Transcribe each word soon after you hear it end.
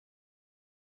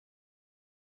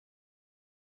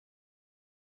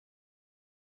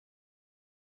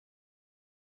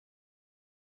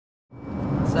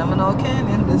Seminole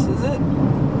Canyon, this is it.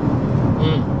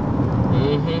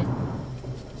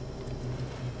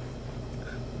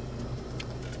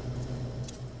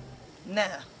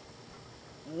 Now,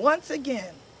 once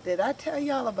again, did I tell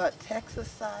y'all about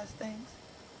Texas-sized things?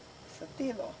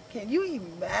 Satilo, can you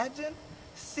imagine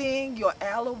seeing your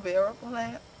aloe vera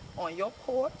plant on your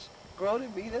porch grow to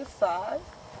be this size?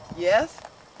 Yes,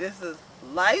 this is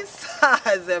life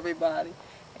size, everybody.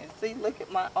 And see, look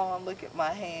at my arm, look at my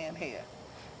hand here.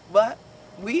 But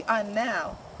we are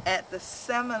now at the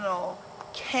Seminole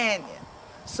Canyon.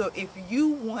 So if you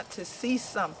want to see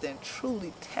something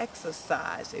truly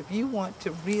Texas-sized, if you want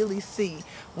to really see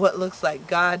what looks like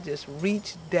God just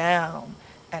reached down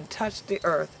and touched the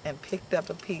earth and picked up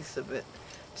a piece of it,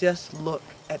 just look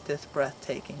at this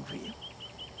breathtaking view.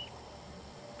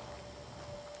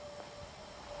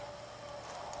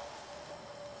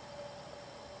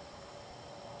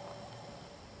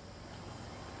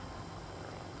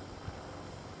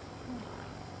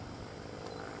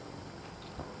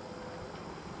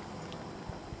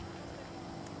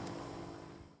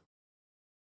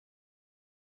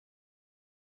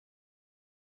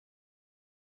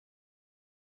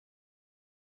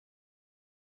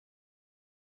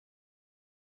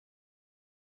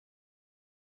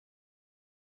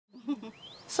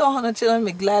 So, Hana children,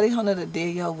 me glad Hana the day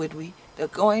y'all with we. They're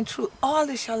going through all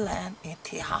this your land in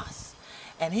Tejas.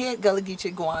 And here at Gullah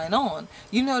Geechee going on,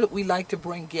 you know that we like to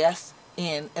bring guests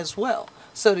in as well,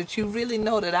 so that you really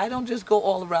know that I don't just go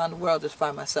all around the world just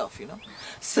by myself, you know.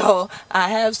 So I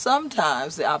have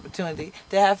sometimes the opportunity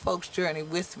to have folks journey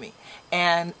with me.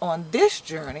 And on this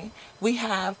journey, we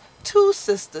have two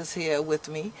sisters here with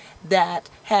me that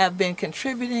have been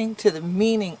contributing to the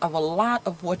meaning of a lot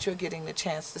of what you're getting the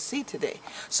chance to see today.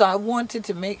 So I wanted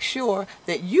to make sure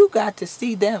that you got to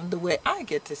see them the way I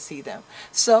get to see them.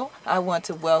 So I want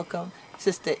to welcome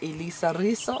Sister Elisa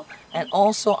Rizo, and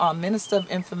also our Minister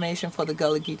of Information for the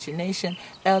Gullah Geechee Nation,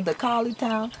 Elder Carlie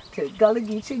Towne, to Gullah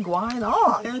Geechee going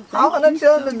on. How are the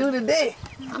children do today?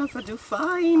 Vamos a do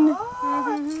fine.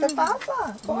 ¿Qué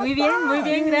pasa? Muy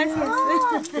bien,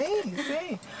 gracias.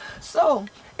 Sí. So,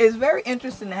 it's very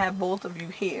interesting to have both of you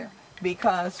here,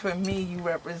 because for me, you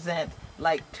represent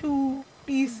like two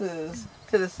pieces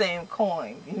to the same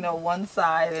coin, you know, one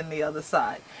side and the other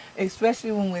side,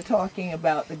 especially when we're talking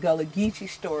about the Gullah Geechee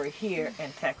story here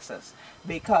in Texas,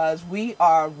 because we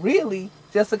are really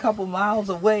just a couple miles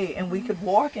away and we could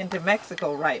walk into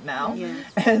Mexico right now. Yes.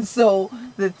 And so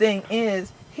the thing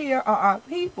is, here are our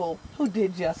people who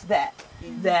did just that,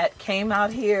 that came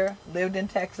out here, lived in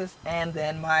Texas, and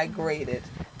then migrated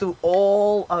through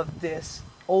all of this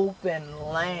open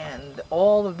land,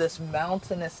 all of this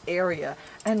mountainous area,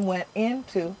 and went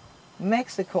into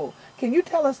Mexico. Can you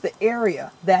tell us the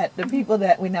area that the people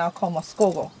that we now call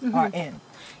Muskogos are in?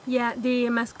 Yeah, the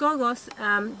Muskogos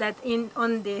that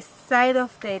on the side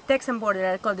of the Texan border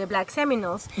are called the Black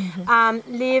Seminoles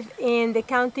live in the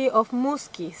county of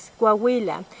Musquis,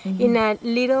 Coahuila, in a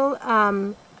little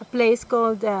place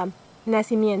called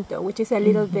Nacimiento, which is a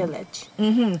little village.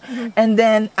 And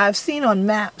then I've seen on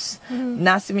maps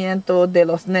Nacimiento de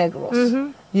los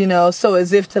Negros, you know, so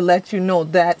as if to let you know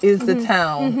that is the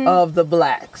town of the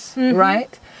blacks,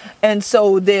 right? And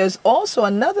so there's also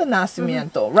another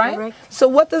Nacimiento, right? Correct. So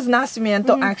what does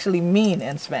Nacimiento actually mean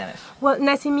in Spanish? Well,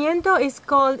 Nacimiento is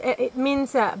called, it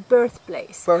means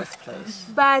birthplace. Birthplace.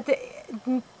 But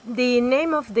the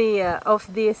name of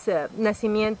this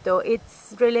Nacimiento,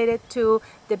 it's related to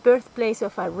the birthplace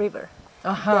of a river.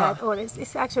 Or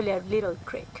it's actually a little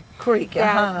creek.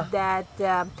 That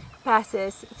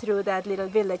passes through that little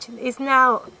village. It's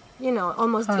now, you know,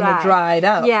 almost dried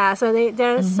out. Yeah, so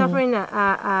they're suffering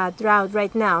a drought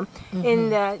right now,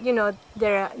 and you know,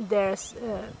 their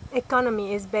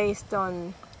economy is based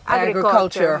on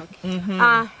agriculture.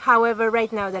 However,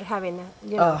 right now they're having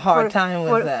a hard time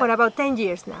with that. For about 10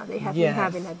 years now, they have been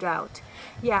having a drought.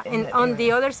 Yeah, and on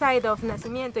the other side of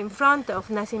Nacimiento, in front of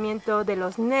Nacimiento de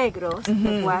los Negros,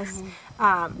 that was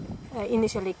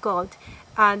initially called,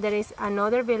 there is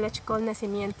another village called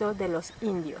Nacimiento de los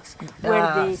Indios, where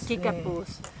the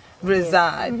Kickapoos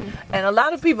reside. And a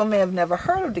lot of people may have never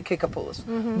heard of the Kickapoos,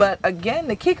 but again,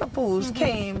 the Kickapoos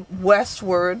came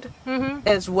westward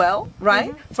as well,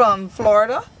 right, from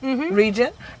Florida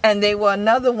region, and they were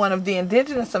another one of the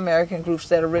indigenous American groups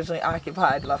that originally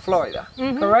occupied La Florida,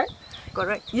 correct?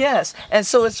 Correct. Yes, and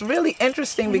so it's really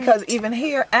interesting because even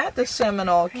here at the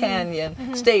Seminole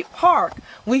Canyon State Park,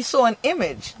 we saw an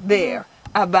image there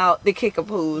about the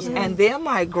Kickapoos and their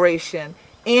migration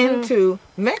into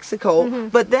Mexico.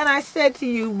 But then I said to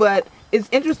you, but it's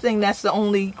interesting that's the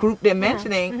only group they're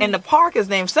mentioning, and the park is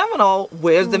named Seminole.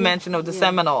 Where's the mention of the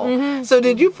Seminole? So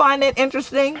did you find that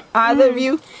interesting, either of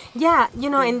you? Yeah, you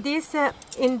know, in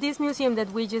this museum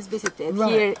that we just visited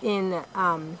here in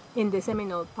the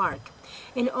Seminole Park,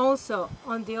 and also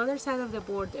on the other side of the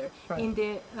border, in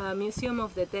the Museum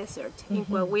of the Desert in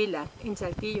Coahuila, in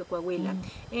Saltillo, Coahuila,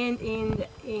 and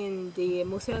in the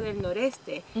Museo del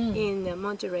Noreste in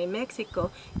Monterrey,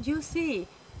 Mexico, you see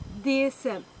these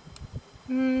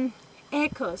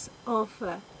echoes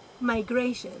of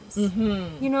migrations,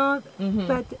 you know,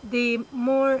 but the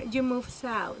more you move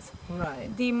south,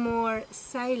 the more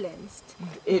silenced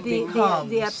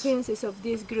the appearances of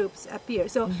these groups appear.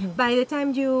 So by the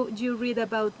time you read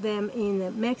about them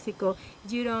in Mexico,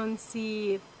 you don't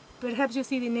see, perhaps you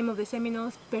see the name of the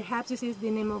Seminoles, perhaps you see the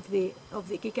name of the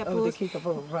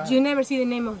Kikapus. You never see the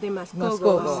name of the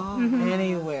Muskogos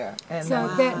anywhere. And so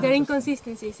there are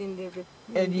inconsistencies in the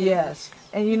yes,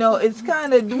 and you know, it's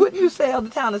kind of what you say all the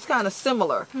time. It's kind of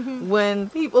similar when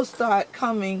people start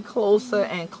coming closer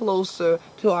and closer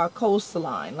to our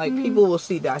coastline. Like people will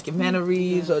see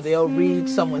documentaries, or they'll read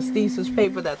someone's thesis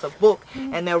paper that's a book,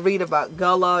 and they'll read about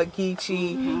Gullah,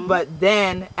 Geechee. But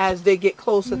then, as they get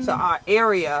closer to our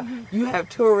area, you have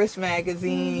tourist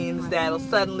magazines that'll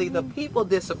suddenly the people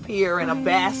disappear and a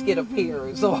basket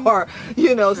appears, or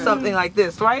you know, something like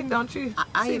this, right? Don't you?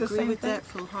 I agree with that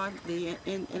full-heartedly.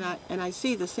 And I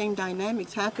see the same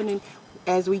dynamics happening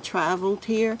as we traveled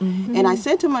here. And I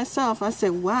said to myself, I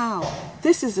said, wow,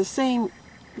 this is the same,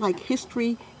 like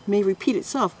history may repeat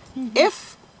itself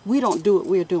if we don't do what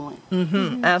we're doing.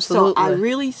 Absolutely. So I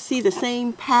really see the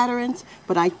same patterns,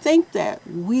 but I think that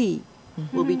we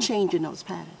will be changing those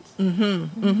patterns.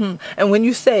 And when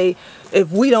you say,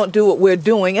 if we don't do what we're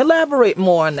doing, elaborate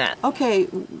more on that. Okay,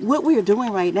 what we're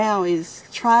doing right now is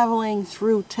traveling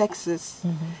through Texas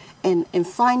and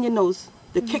finding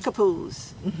the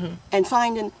Kikapus and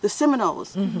finding the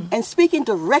Seminoles and speaking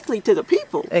directly to the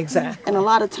people. Exactly. And a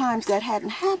lot of times that hadn't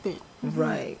happened.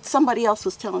 Right. Somebody else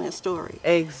was telling their story.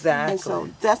 Exactly. And so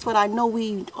that's what I know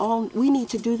we need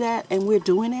to do that, and we're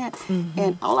doing that.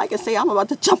 And all I can say, I'm about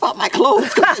to jump out my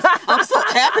clothes because I'm so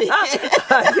happy.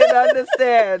 I can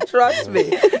understand. Trust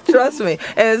me. Trust me.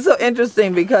 And it's so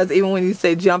interesting because even when you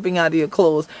say jumping out of your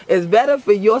clothes, it's better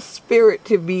for your spirit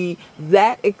to be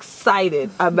that excited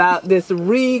about this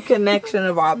reconnection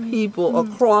of our people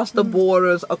across the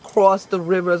borders, across the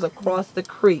rivers, across the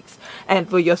creeks, and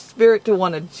for your spirit to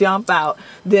want to jump out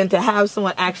than to have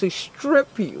someone actually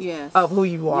strip you of who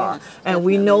you are. And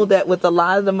we know that with a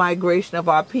lot of the migration of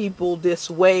our people this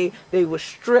way, they were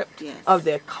stripped of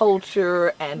their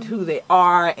culture and who they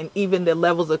are, and even their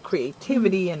levels of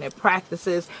creativity and their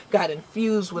practices got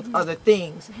infused with other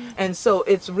things. And so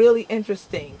it's really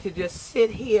interesting to just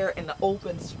sit here in the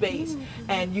open space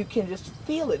and you can just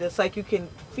feel it. It's like you can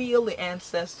feel the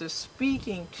ancestors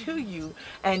speaking to you,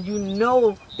 and you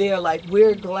know they're like,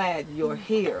 we're glad you're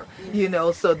here. You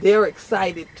know, so they're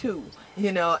excited too,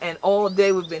 you know, and all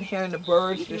day we've been hearing the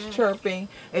birds just chirping.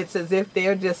 It's as if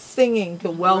they're just singing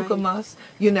to welcome us,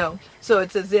 you know. So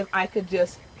it's as if I could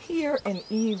just hear an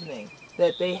evening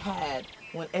that they had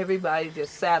when everybody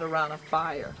just sat around a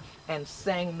fire and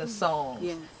sang the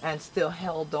songs and still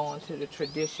held on to the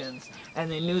traditions. And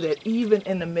they knew that even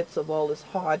in the midst of all this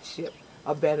hardship,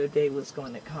 a better day was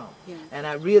going to come. And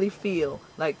I really feel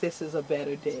like this is a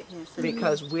better day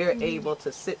because we're able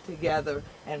to sit together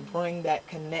and bring that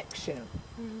connection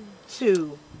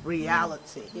to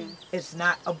reality. It's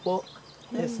not a book.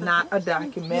 It's not a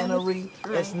documentary.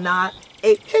 It's not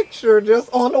a picture just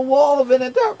on the wall of an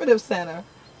interpretive center.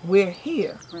 We're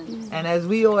here. And as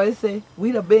we always say, we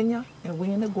the Benya and we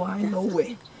ain't going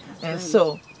nowhere. And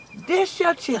so this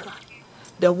your children,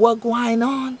 the what going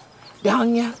on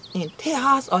down here in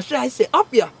Tejas, or should I say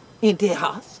up here in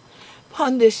Tejas,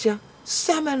 upon this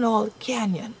Seminole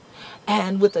Canyon.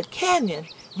 And with a canyon,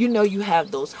 you know, you have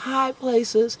those high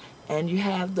places and you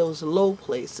have those low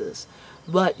places.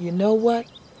 But you know what?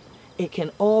 It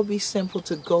can all be simple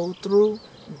to go through,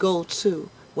 go to,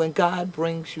 when God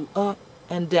brings you up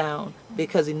and down,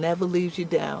 because he never leaves you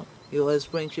down. He always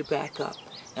brings you back up.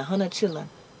 And honey children,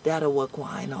 that'll what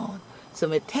going on. So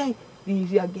me thank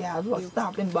these young gals were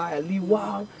stopping by a little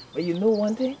while. But you know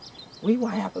one thing? We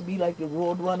want to have to be like the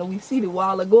road runner we see a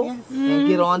while ago and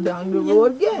get on down the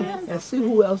road again and see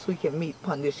who else we can meet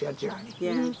upon this your journey.